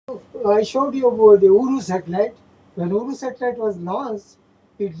I showed you about the Uru satellite. When Uru satellite was launched,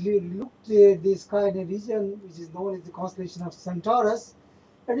 it looked the sky in a region which is known as the constellation of Centaurus,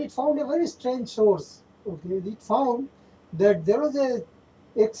 and it found a very strange source. Okay, it found that there was a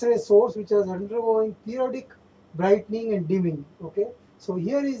X-ray source which was undergoing periodic brightening and dimming. Okay, so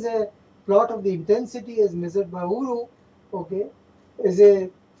here is a plot of the intensity as measured by Uru. Okay, as a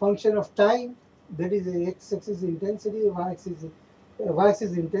function of time, that is the x-axis intensity,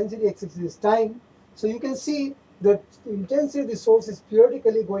 y-axis intensity, x-axis is time. So you can see that the intensity of the source is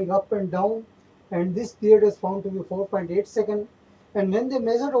periodically going up and down, and this period is found to be 4.8 seconds. And when they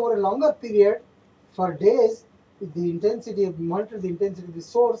measured over a longer period for days, monitored the intensity of the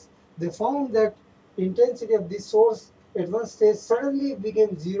source, they found that intensity of this source at one stage suddenly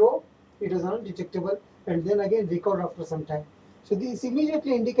became zero, it was undetectable, and then again recovered after some time. So this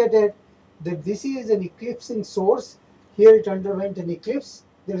immediately indicated that this is an eclipsing source. Here it underwent an eclipse.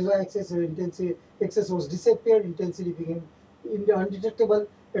 There is why excess source disappeared, intensity became undetectable,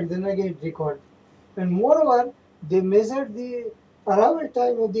 and then again recovered. And moreover, they measured the arrival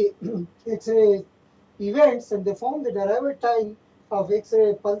time of the X-ray events, and they found that arrival time of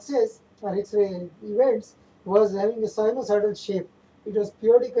X-ray pulses or X-ray events was having a sinusoidal shape. It was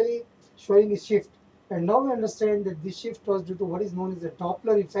periodically showing a shift. And now we understand that this shift was due to what is known as the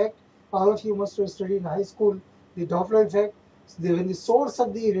Doppler effect. All of you must have studied in high school the Doppler effect. So when the source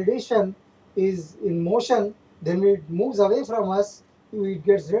of the radiation is in motion, then when it moves away from us, it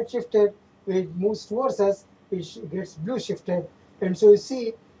gets red shifted. When it moves towards us, it gets blue shifted. And so you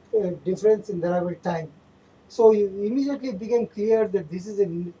see a difference in the arrival time. So it immediately became clear that this is a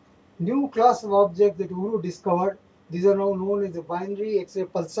new class of object that Uru discovered. These are now known as the binary X-ray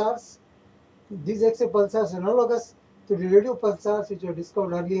pulsars. These X-ray pulsars are analogous to the radio pulsars which were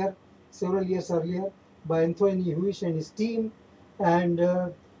discovered earlier, several years earlier, by Anthony Hewish and his team. And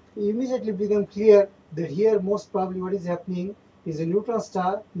immediately became clear that here most probably what is happening is a neutron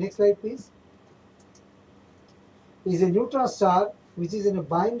star. Next slide, please. Is a neutron star which is in a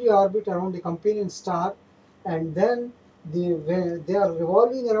binary orbit around a companion star, and then they are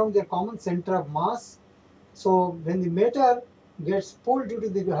revolving around their common center of mass. So when the matter gets pulled due to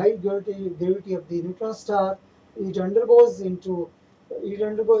the high gravity of the neutron star, it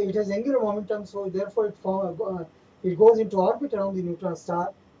has angular momentum, so therefore it goes into orbit around the neutron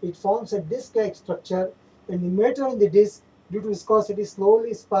star. It forms a disk-like structure, and the matter in the disk, due to viscosity,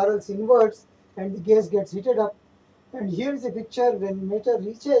 slowly spirals inwards, and the gas gets heated up. And here is a picture when matter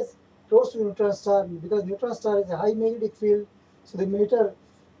reaches close to neutron star, because neutron star is a high magnetic field, so the matter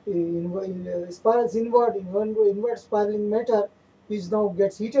spirals inward in inward spiraling matter, which now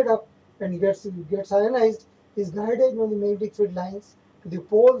gets heated up and gets ionized, is guided by the magnetic field lines to the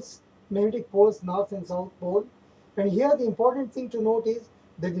poles, magnetic poles, north and south pole. And here the important thing to note is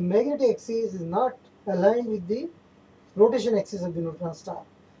that the magnetic axis is not aligned with the rotation axis of the neutron star.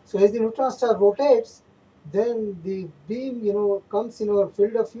 So as the neutron star rotates, then the beam comes in our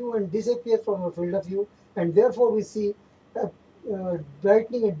field of view and disappears from our field of view, and therefore we see a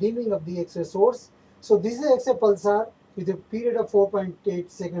brightening and dimming of the X-ray source. So this is X-ray pulsar with a period of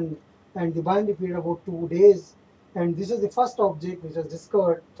 4.8 seconds and the binary period of about 2 days. And this is the first object which was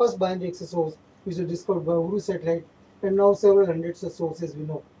discovered, first binary X-ray source which was discovered by Uru satellite, and now several hundreds of sources we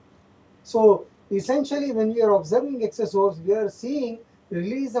know. So essentially, when we are observing X-ray source, we are seeing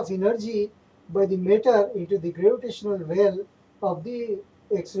release of energy by the matter into the gravitational well of the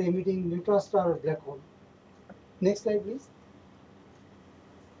X-ray emitting neutron star or black hole. Next slide, please.